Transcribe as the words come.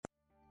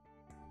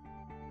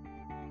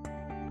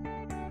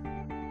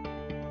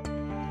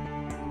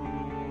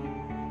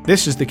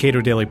This is the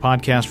Cato Daily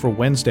Podcast for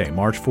Wednesday,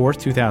 March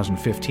 4th,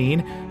 2015.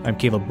 I'm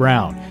Caleb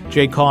Brown.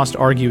 Jay Cost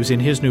argues in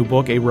his new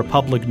book, A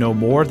Republic No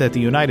More, that the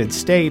United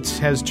States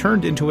has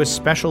turned into a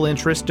special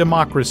interest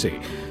democracy.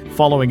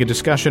 Following a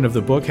discussion of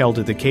the book held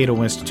at the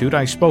Cato Institute,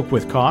 I spoke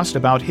with Cost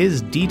about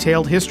his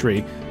detailed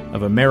history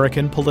of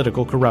American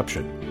political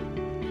corruption.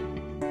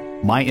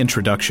 My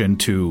introduction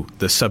to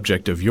the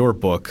subject of your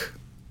book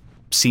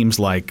seems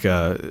like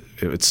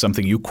it's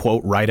something you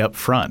quote right up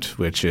front,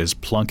 which is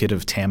Plunkett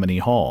of Tammany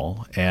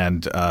Hall.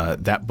 And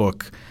that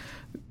book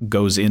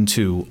goes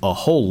into a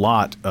whole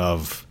lot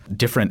of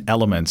different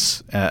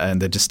elements.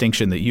 And the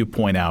distinction that you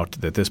point out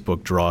that this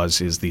book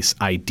draws is this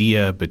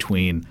idea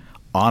between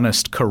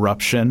honest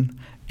corruption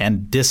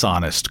and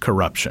dishonest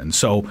corruption.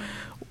 So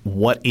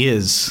what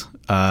is,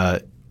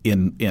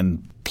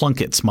 in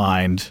Plunkett's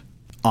mind,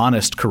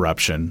 honest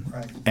corruption?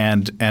 Right.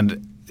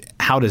 And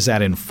how does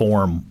that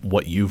inform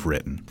what you've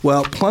written?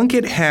 Well,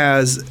 Plunkett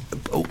has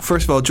 –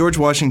 first of all, George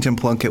Washington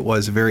Plunkett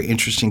was a very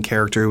interesting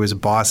character who was a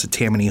boss at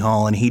Tammany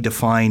Hall, and he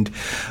defined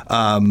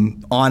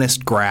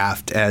honest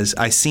graft as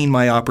I seen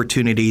my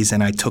opportunities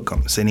and I took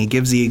them. And he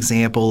gives the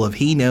example of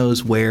he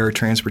knows where a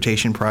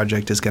transportation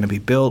project is going to be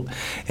built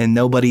and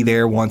nobody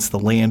there wants the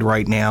land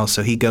right now,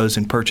 so he goes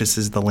and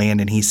purchases the land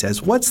and he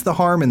says, what's the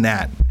harm in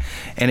that?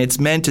 And it's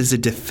meant as a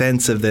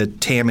defense of the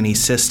Tammany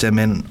system,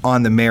 and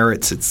on the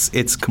merits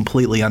it's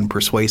completely unpersuasive.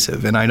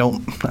 And I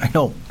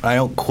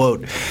don't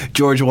quote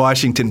George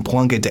Washington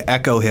Plunkett to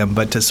echo him,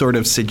 but to sort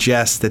of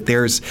suggest that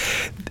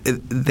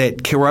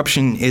that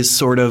corruption is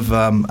sort of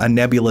a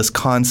nebulous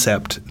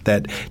concept,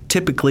 that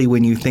typically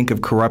when you think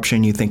of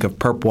corruption, you think of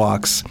perp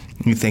walks,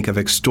 you think of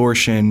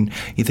extortion,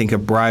 you think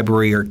of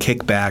bribery or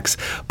kickbacks,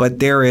 but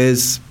there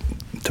is,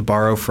 to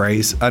borrow a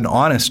phrase, an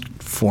honest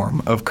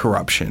form of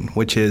corruption,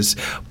 which is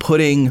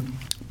putting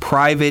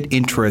private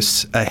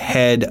interests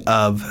ahead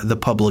of the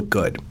public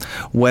good.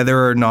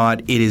 Whether or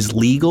not it is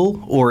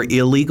legal or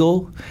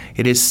illegal,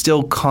 it is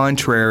still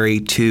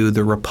contrary to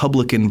the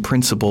Republican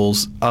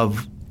principles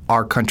of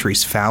our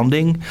country's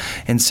founding,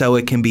 and so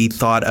it can be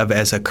thought of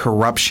as a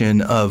corruption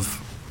of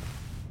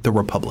the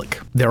republic.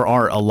 There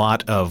are a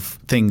lot of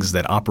things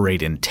that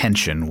operate in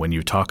tension when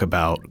you talk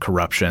about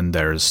corruption.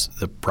 There's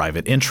the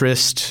private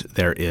interest,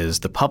 there is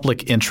the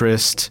public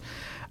interest.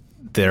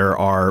 There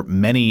are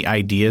many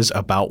ideas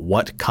about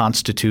what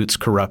constitutes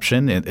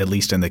corruption, at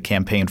least in the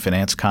campaign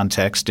finance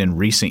context in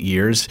recent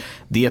years.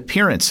 The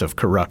appearance of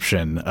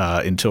corruption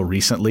until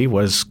recently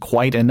was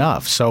quite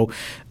enough. So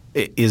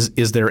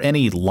is there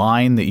any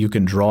line that you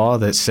can draw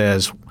that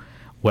says,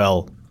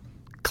 well,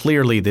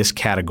 clearly this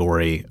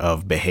category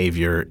of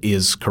behavior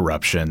is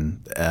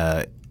corruption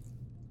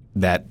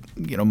that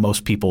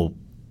most people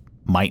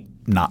might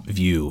not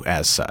view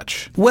as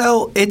such?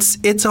 Well,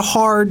 it's a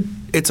hard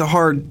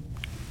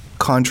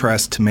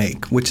contrast to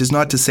make, which is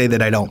not to say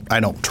that I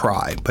don't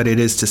try, but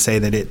it is to say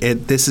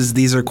that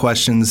these are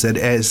questions that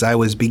as I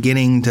was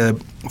beginning to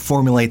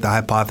formulate the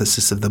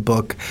hypothesis of the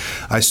book,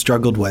 I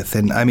struggled with.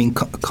 And I mean,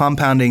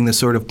 compounding the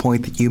sort of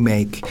point that you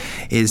make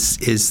is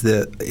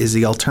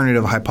the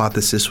alternative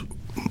hypothesis,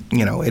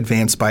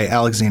 advanced by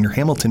Alexander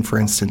Hamilton, for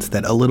instance,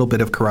 that a little bit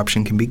of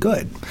corruption can be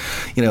good.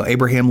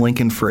 Abraham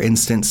Lincoln, for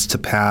instance, to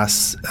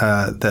pass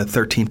the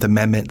 13th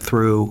Amendment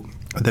through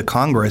the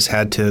Congress,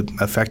 had to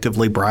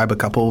effectively bribe a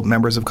couple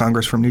members of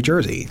Congress from New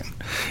Jersey.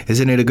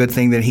 Isn't it a good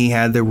thing that he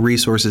had the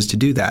resources to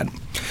do that?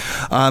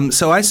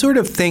 So I sort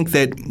of think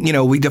that,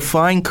 we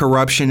define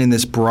corruption in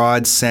this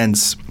broad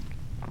sense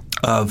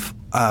of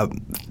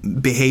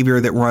behavior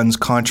that runs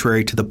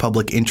contrary to the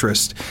public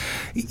interest.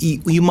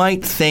 You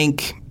might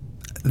think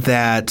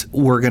that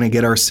we're going to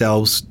get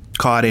ourselves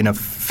caught in a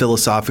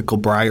philosophical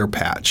briar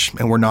patch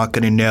and we're not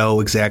going to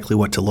know exactly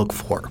what to look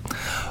for.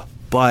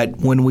 But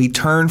when we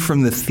turn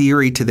from the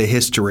theory to the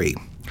history,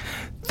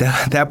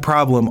 that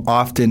problem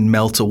often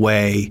melts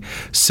away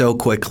so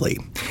quickly.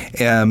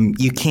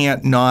 You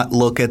can't not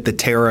look at the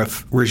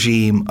tariff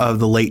regime of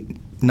the late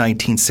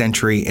 19th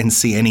century and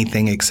see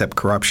anything except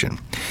corruption.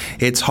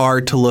 It's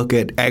hard to look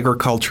at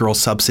agricultural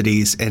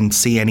subsidies and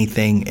see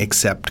anything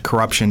except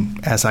corruption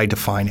as I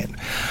define it.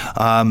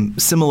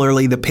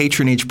 Similarly, the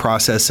patronage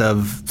process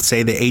of,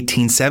 say, the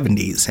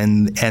 1870s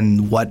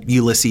and what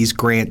Ulysses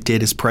Grant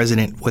did as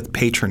president with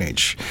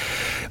patronage.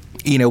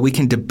 We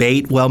can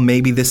debate, well,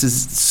 maybe this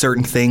is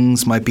certain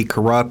things might be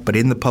corrupt, but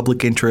in the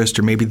public interest,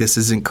 or maybe this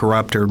isn't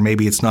corrupt, or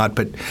maybe it's not.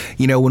 But,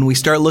 when we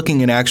start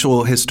looking at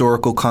actual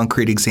historical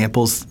concrete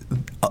examples,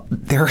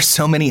 there are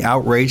so many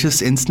outrageous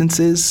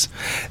instances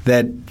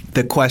that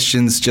the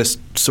questions just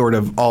sort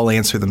of all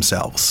answer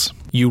themselves.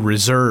 You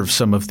reserve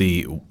some of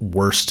the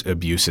worst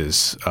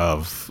abuses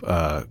of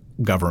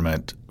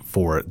government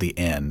for the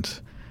end.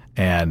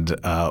 And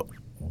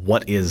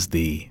what is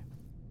the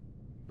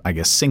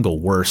single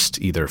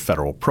worst either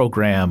federal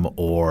program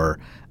or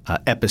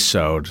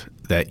episode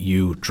that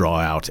you draw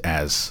out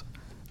as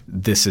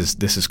this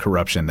is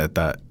corruption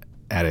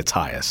at its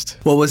highest?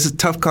 Well, it was a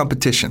tough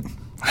competition.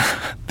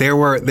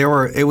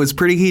 It was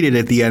pretty heated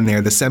at the end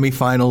there. The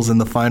semifinals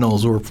and the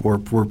finals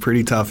were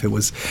pretty tough. It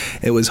was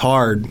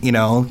hard,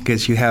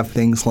 because you have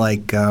things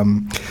like,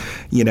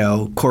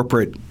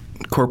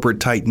 corporate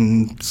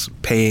titans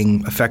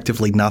paying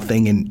effectively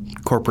nothing in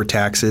corporate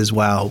taxes,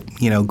 while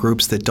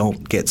groups that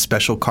don't get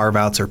special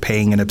carve-outs are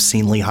paying an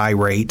obscenely high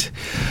rate.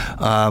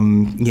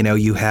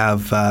 You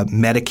have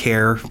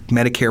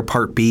Medicare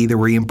Part B. The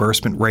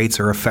reimbursement rates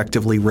are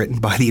effectively written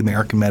by the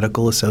American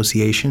Medical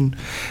Association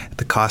at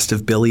the cost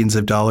of billions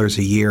of dollars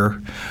a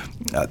year.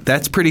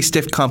 That's pretty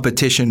stiff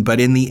competition, but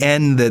in the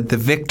end, the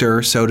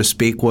victor, so to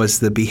speak, was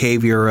the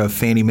behavior of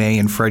Fannie Mae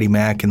and Freddie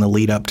Mac in the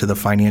lead up to the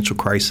financial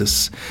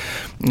crisis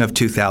of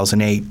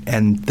 2008,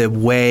 and the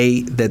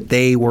way that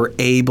they were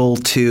able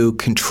to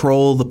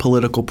control the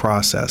political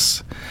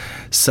process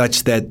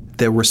such that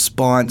the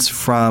response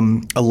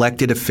from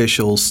elected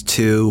officials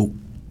to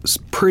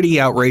pretty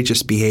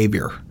outrageous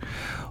behavior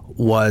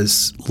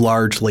was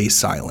largely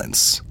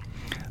silence.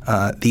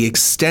 The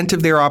extent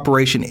of their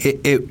operation,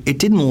 it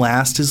didn't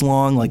last as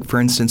long. Like, for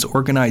instance,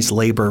 organized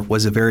labor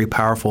was a very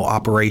powerful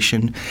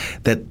operation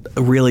that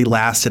really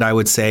lasted, I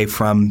would say,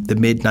 from the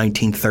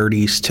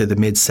mid-1930s to the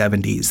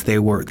mid-70s.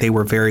 They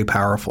were very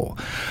powerful.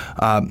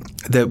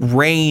 The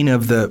reign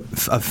of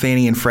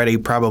Fannie and Freddie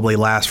probably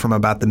lasts from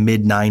about the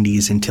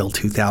mid-90s until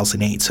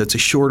 2008. So it's a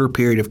shorter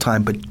period of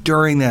time. But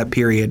during that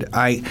period,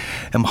 I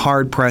am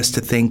hard-pressed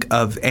to think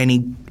of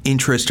any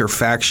interest or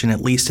faction,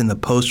 at least in the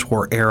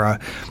post-war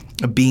era,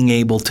 being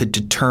able to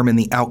determine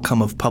the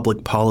outcome of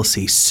public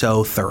policy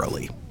so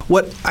thoroughly.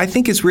 What I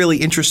think is really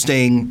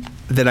interesting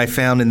that I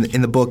found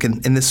in the book,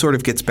 and this sort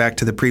of gets back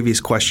to the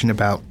previous question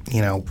about,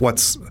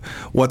 what's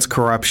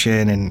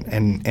corruption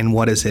and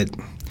what is it,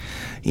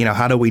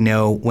 how do we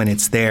know when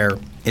it's there,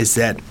 is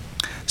that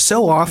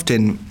so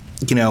often,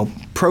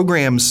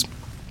 programs,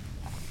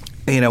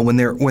 when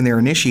they're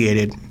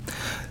initiated,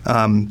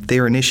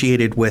 they're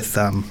initiated with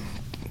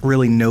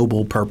really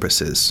noble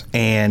purposes,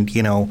 and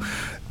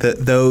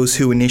those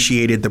who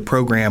initiated the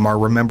program are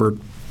remembered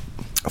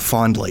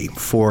fondly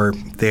for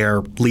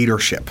their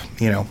leadership.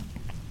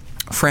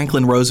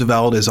 Franklin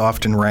Roosevelt is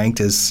often ranked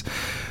as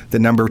the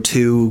number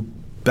 2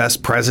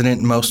 best president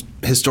in most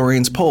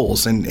historians'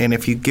 polls, and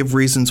if you give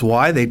reasons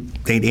why,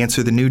 they'd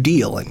answer the New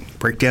Deal and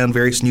break down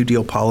various New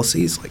Deal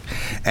policies, like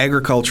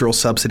agricultural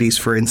subsidies,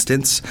 for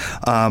instance,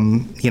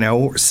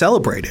 were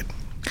celebrated.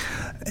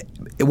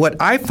 What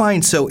I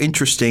find so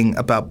interesting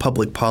about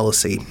public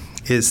policy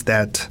is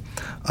that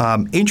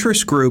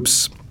interest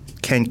groups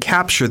can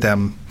capture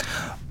them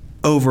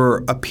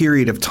over a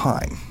period of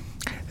time.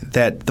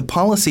 That the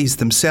policies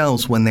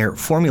themselves, when they're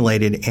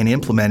formulated and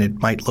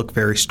implemented, might look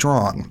very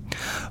strong.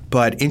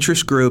 But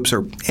interest groups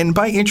and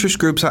by interest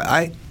groups,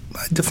 I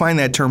define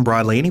that term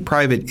broadly, any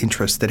private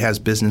interest that has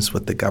business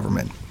with the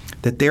government,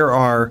 that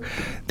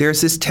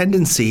there's this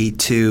tendency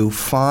to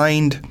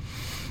find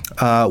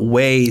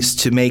ways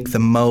to make the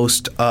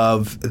most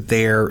of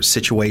their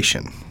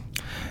situation.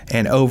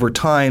 And over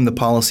time, the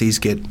policies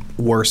get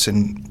worse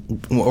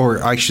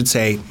or I should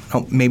say,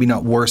 maybe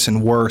not worse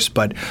and worse,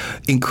 but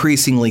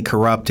increasingly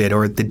corrupted,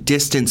 or the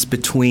distance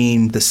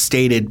between the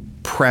stated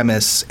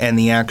premise and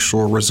the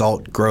actual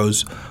result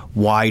grows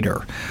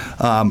wider.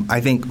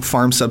 I think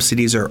farm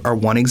subsidies are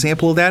one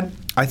example of that.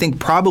 I think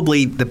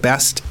probably the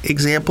best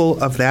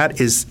example of that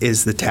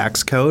is the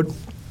tax code,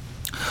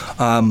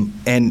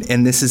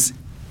 the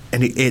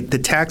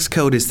tax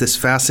code is this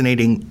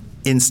fascinating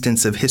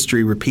instance of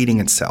history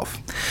repeating itself.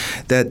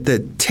 That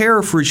the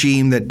tariff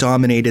regime that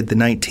dominated the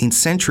 19th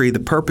century, the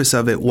purpose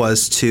of it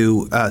was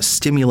to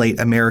stimulate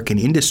American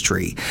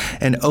industry.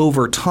 And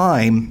over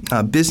time,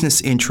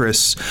 business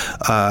interests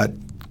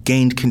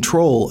gained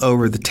control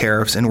over the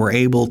tariffs and were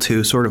able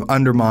to sort of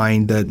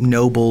undermine the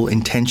noble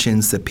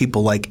intentions that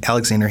people like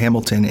Alexander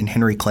Hamilton and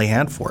Henry Clay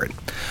had for it.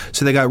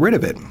 So they got rid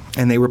of it,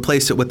 and they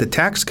replaced it with the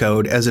tax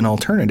code as an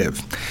alternative.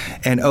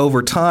 And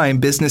over time,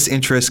 business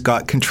interests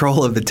got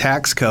control of the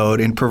tax code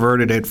and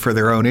perverted it for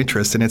their own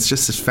interest. And it's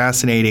just this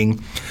fascinating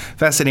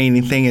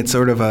thing. It's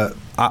sort of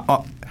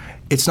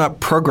it's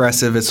not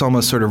progressive, it's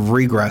almost sort of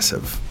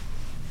regressive.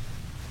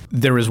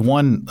 There is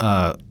one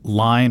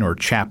line or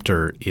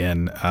chapter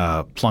in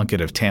Plunkett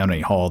of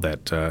Tammany Hall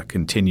that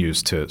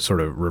continues to sort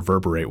of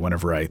reverberate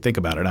whenever I think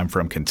about it. I'm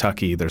from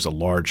Kentucky. There's a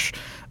large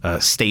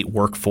state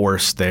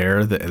workforce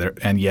there,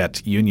 and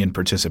yet union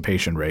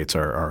participation rates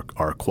are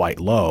quite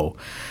low.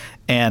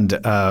 And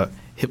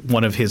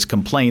one of his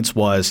complaints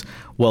was,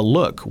 well,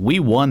 look, we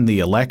won the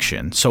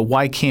election, so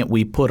why can't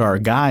we put our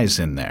guys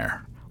in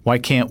there? Why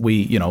can't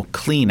we,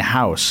 clean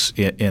house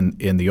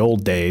in the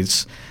old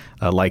days?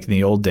 Like in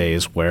the old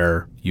days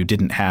where you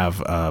didn't have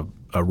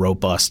a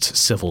robust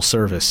civil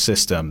service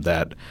system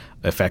that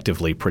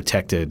effectively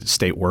protected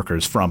state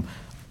workers from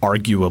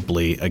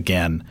arguably,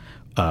 again,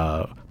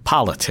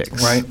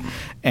 politics. Right.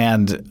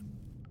 And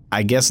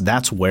I guess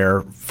that's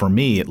where, for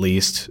me at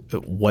least,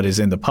 what is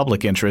in the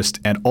public interest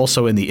and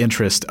also in the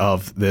interest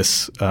of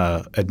this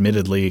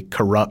admittedly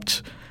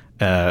corrupt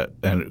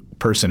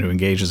person who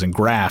engages in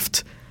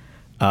graft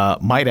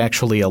might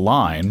actually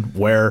align,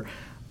 where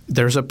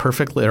there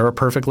are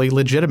perfectly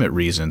legitimate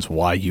reasons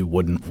why you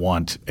wouldn't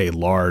want a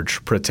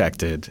large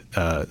protected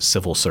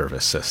civil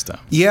service system.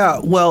 Yeah,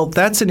 well,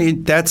 that's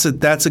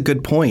a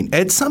good point.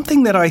 It's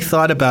something that I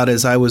thought about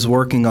as I was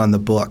working on the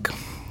book.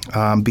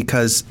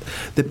 Because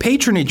the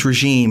patronage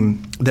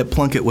regime that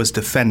Plunkett was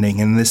defending,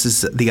 and this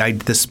is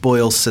the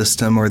spoils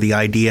system, or the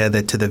idea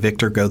that to the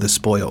victor go the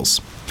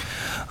spoils,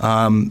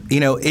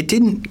 it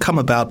didn't come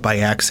about by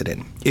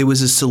accident. It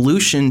was a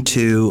solution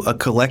to a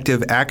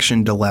collective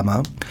action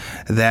dilemma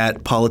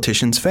that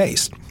politicians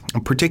faced,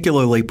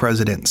 particularly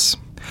presidents.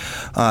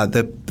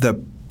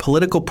 The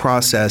political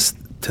process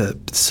to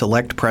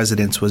select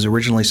presidents was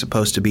originally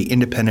supposed to be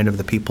independent of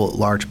the people at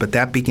large, but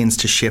that begins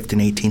to shift in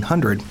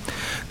 1800.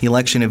 The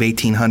election of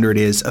 1800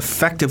 is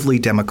effectively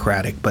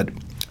democratic, but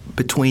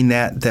between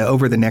that,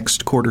 over the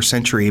next quarter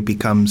century, it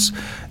becomes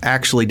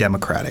actually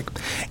democratic.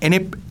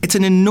 And it's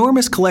an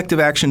enormous collective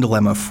action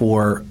dilemma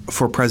for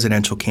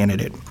presidential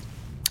candidate.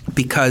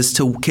 Because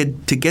to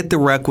get the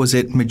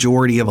requisite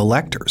majority of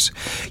electors,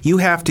 you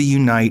have to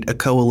unite a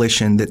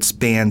coalition that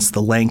spans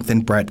the length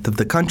and breadth of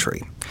the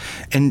country.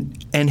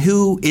 And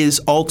who is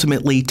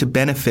ultimately to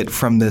benefit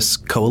from this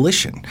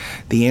coalition?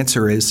 The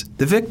answer is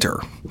the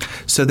victor.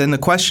 So then the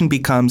question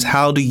becomes,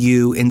 how do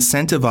you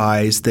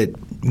incentivize that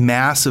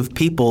mass of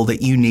people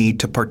that you need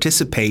to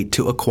participate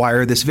to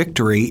acquire this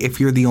victory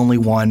if you're the only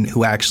one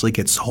who actually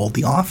gets to hold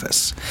the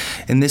office?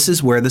 And this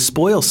is where the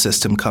spoils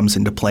system comes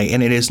into play,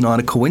 and it is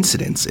not a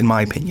coincidence, in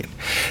my opinion,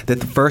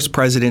 that the first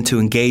president to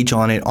engage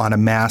on it on a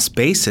mass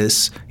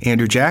basis,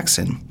 Andrew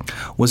Jackson,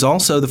 was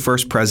also the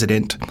first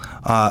president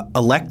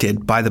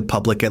elected by the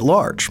public at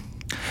large.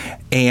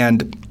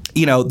 And,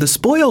 the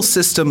spoils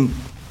system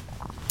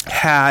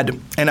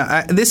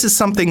this is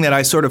something that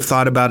I sort of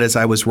thought about as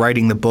I was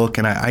writing the book,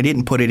 and I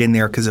didn't put it in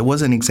there because it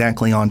wasn't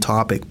exactly on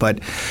topic. But,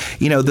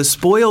 the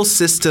spoils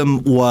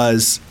system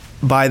was,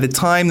 by the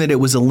time that it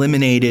was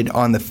eliminated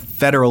on the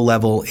federal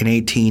level in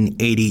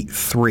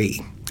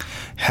 1883,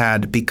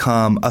 had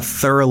become a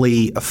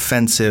thoroughly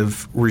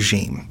offensive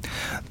regime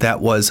that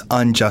was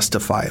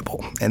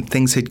unjustifiable, and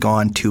things had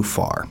gone too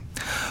far.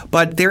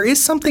 But there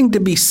is something to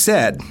be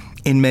said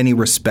in many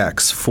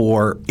respects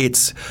for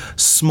its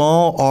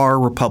small r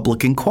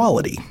Republican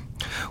quality,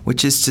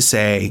 which is to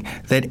say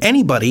that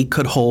anybody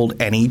could hold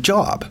any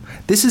job.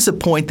 This is a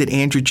point that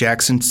Andrew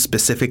Jackson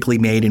specifically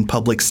made in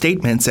public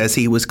statements as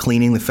he was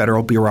cleaning the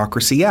federal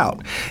bureaucracy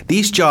out.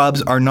 These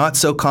jobs are not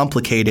so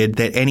complicated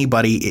that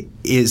anybody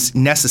is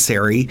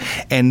necessary,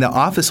 and the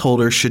office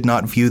holders should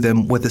not view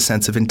them with a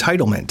sense of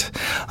entitlement.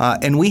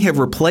 And we have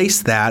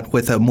replaced that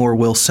with a more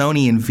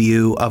Wilsonian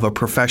view of a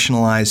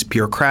professionalized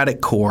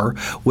bureaucratic corps,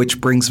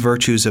 which brings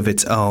virtues of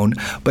its own,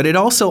 but it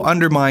also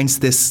undermines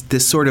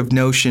this sort of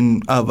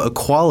notion of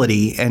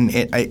equality, and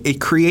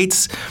it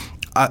creates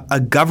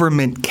a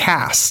government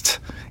caste,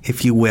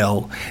 if you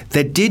will,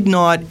 that did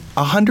not,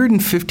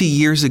 150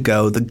 years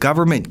ago, the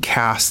government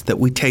caste that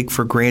we take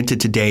for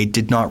granted today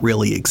did not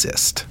really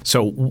exist.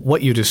 So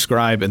what you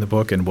describe in the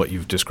book and what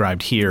you've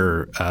described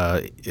here,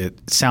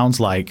 it sounds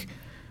like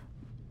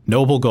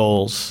noble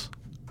goals,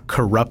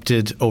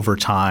 corrupted over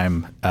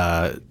time,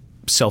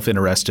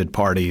 self-interested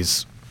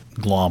parties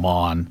glom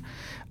on,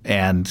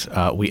 and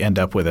we end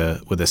up with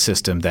a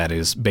system that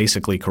is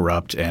basically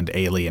corrupt and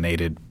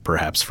alienated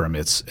perhaps from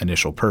its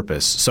initial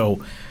purpose.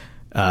 So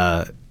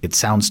it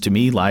sounds to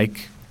me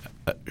like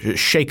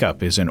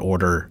shakeup is in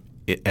order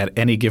at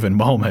any given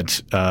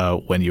moment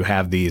when you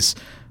have these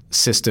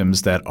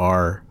systems that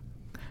are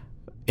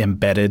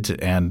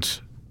embedded and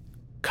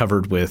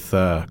covered with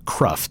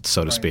cruft,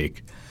 so to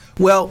speak.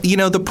 Well,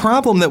 the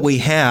problem that we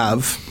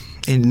have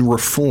in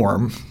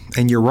reform,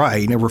 and you're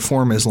right,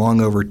 reform is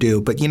long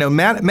overdue, but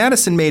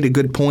Madison made a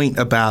good point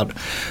about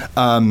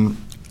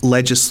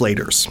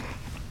legislators,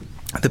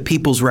 the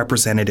people's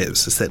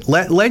representatives, is that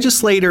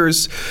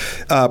legislators'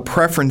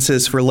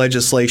 preferences for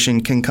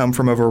legislation can come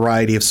from a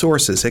variety of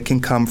sources. It can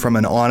come from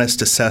an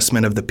honest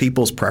assessment of the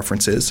people's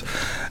preferences,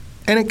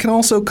 and it can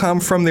also come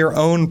from their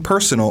own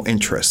personal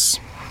interests.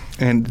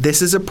 And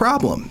this is a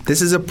problem.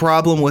 This is a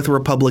problem with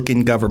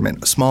Republican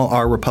government, small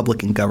r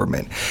Republican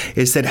government,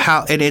 is that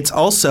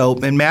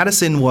and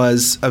Madison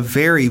was a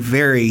very,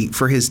 very,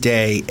 for his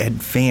day,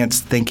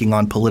 advanced thinking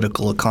on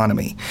political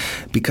economy,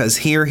 because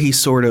here he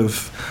sort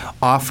of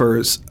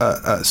offers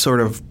a sort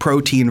of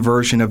protein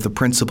version of the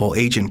principal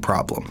agent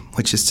problem,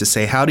 which is to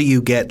say, how do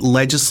you get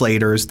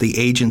legislators, the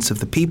agents of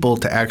the people,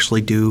 to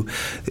actually do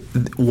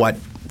what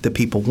the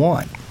people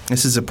want?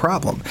 This is a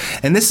problem.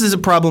 And this is a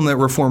problem that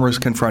reformers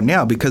confront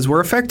now, because we're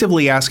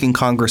effectively asking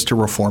Congress to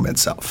reform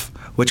itself,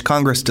 which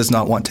Congress does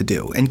not want to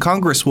do. And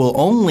Congress will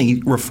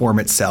only reform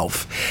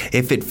itself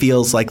if it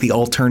feels like the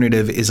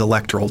alternative is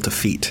electoral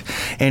defeat.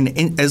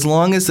 And as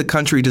long as the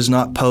country does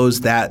not pose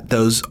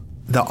the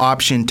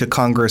option to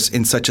Congress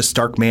in such a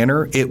stark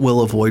manner, it will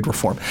avoid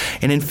reform.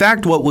 And in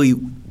fact, what we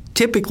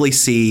typically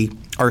see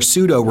are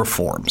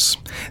pseudo-reforms.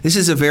 This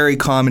is a very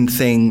common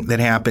thing that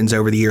happens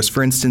over the years.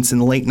 For instance, in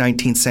the late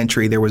 19th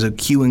century, there was a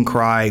hue and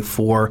cry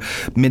for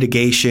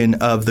mitigation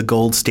of the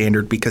gold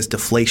standard because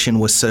deflation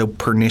was so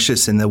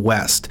pernicious in the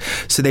West.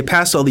 So they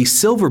passed all these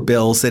silver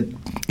bills that,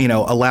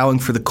 allowing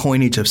for the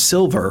coinage of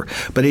silver,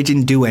 but it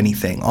didn't do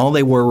anything. All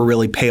they were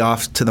really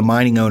payoffs to the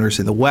mining owners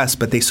in the West,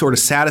 but they sort of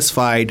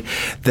satisfied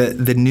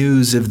the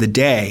news of the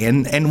day.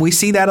 And we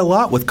see that a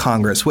lot with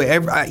Congress.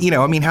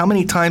 How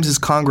many times has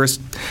Congress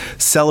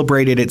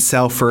celebrated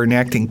itself for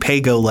enacting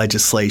PAYGO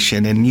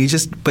legislation? And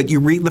you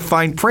read the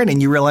fine print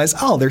and you realize,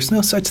 there's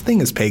no such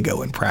thing as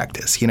PAYGO in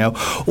practice,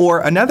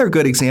 Or another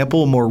good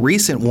example, a more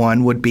recent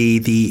one, would be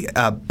the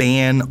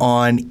ban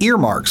on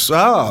earmarks.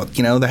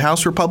 The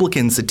House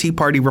Republicans, the Tea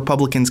Party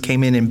Republicans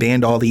came in and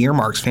banned all the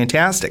earmarks.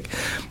 Fantastic.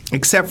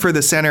 Except for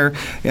the Center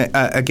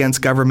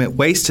Against Government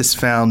Waste has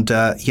found,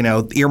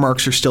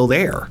 earmarks are still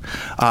there,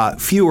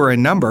 fewer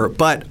in number,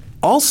 but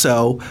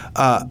also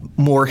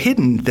more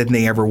hidden than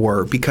they ever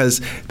were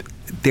because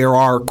there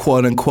are,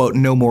 quote unquote,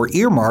 no more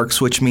earmarks,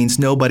 which means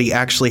nobody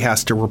actually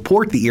has to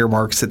report the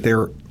earmarks that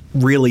they're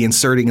really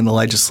inserting in the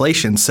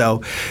legislation. So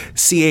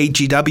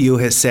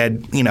CAGW has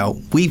said,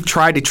 we've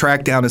tried to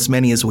track down as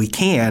many as we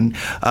can,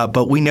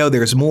 but we know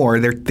there's more.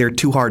 They're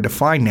too hard to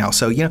find now.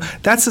 So,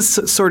 that's the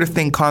sort of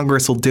thing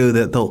Congress will do,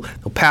 that they'll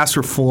pass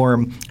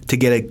reform to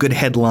get a good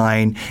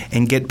headline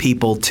and get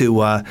people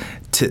to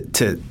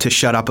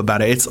shut up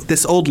about it. It's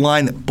this old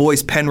line that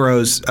Boyce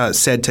Penrose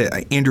said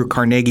to Andrew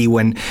Carnegie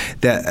when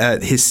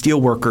his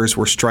steelworkers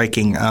were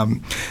striking.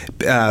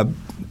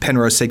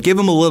 Penrose said, "Give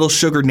them a little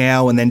sugar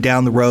now, and then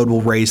down the road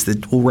we'll raise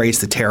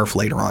the tariff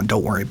later on.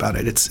 Don't worry about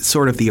it." It's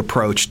sort of the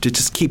approach to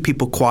just keep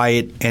people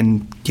quiet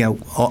and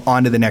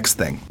on to the next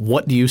thing.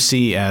 What do you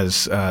see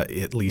as,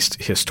 at least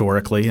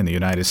historically in the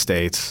United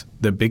States,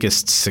 the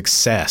biggest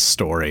success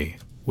story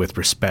with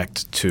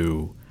respect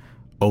to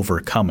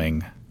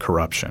overcoming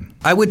corruption?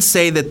 I would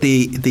say that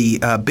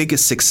the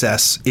biggest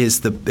success is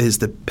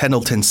the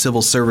Pendleton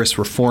Civil Service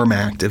Reform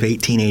Act of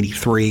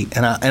 1883,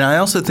 and I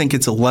also think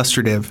it's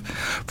illustrative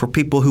for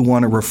people who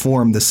want to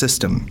reform the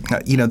system.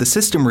 The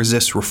system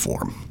resists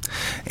reform,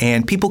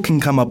 and people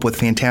can come up with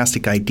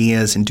fantastic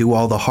ideas and do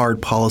all the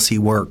hard policy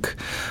work,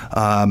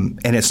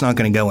 and it's not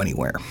going to go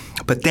anywhere.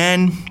 But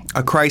then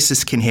a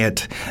crisis can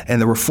hit,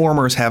 and the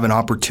reformers have an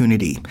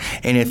opportunity.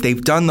 And if they've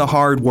done the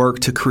hard work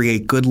to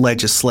create good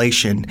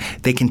legislation,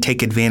 they can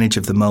take advantage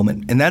of the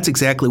moment. And that's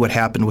exactly what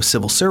happened with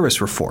civil service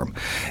reform.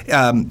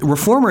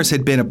 Reformers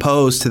had been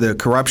opposed to the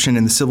corruption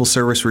in the civil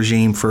service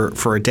regime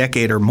for a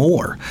decade or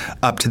more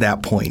up to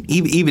that point.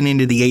 Even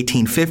into the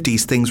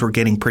 1850s, things were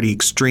getting pretty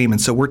extreme.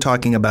 And so we're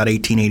talking about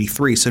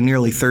 1883, so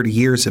nearly 30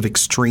 years of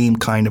extreme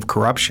kind of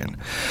corruption.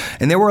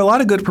 And there were a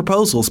lot of good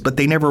proposals, but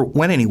they never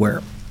went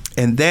anywhere.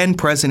 And then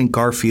President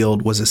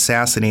Garfield was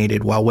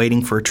assassinated while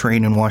waiting for a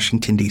train in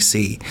Washington,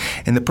 D.C.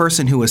 And the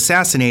person who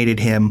assassinated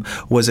him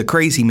was a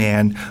crazy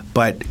man,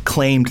 but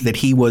claimed that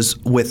he was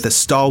with the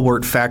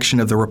stalwart faction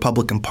of the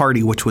Republican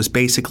Party, which was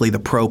basically the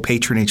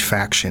pro-patronage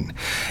faction.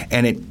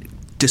 And it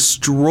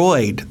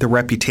destroyed the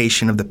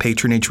reputation of the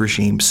patronage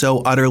regime so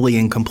utterly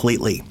and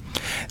completely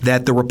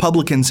that the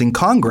Republicans in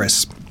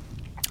Congress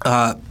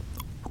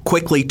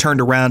quickly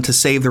turned around to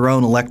save their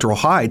own electoral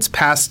hides,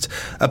 passed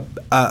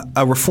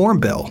a reform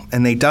bill,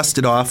 and they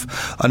dusted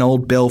off an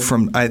old bill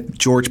from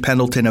George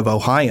Pendleton of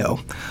Ohio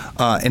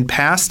and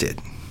passed it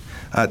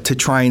to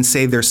try and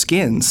save their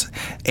skins.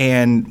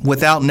 And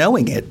without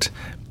knowing it,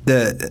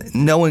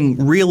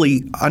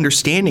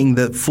 understanding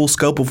the full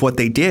scope of what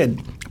they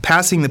did,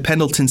 passing the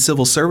Pendleton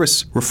Civil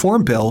Service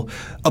Reform Bill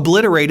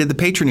obliterated the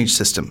patronage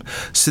system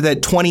so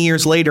that 20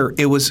 years later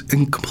it was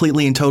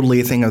completely and totally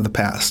a thing of the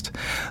past.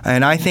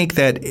 And I think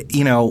that,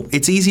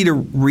 it's easy to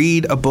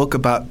read a book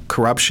about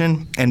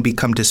corruption and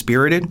become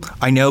dispirited.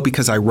 I know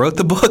because I wrote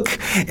the book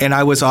and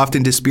I was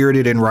often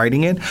dispirited in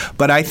writing it.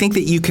 But I think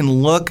that you can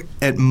look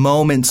at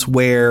moments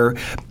where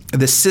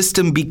the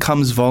system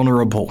becomes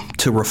vulnerable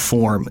to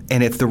reform.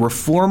 And if the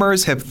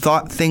reformers have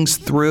thought things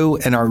through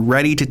and are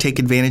ready to take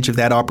advantage of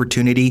that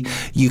opportunity,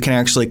 you can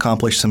actually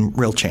accomplish some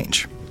real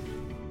change.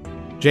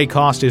 Jay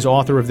Cost is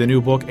author of the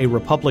new book, A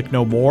Republic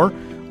No More.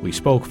 We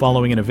spoke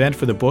following an event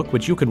for the book,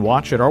 which you can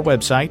watch at our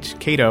website,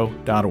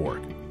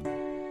 cato.org.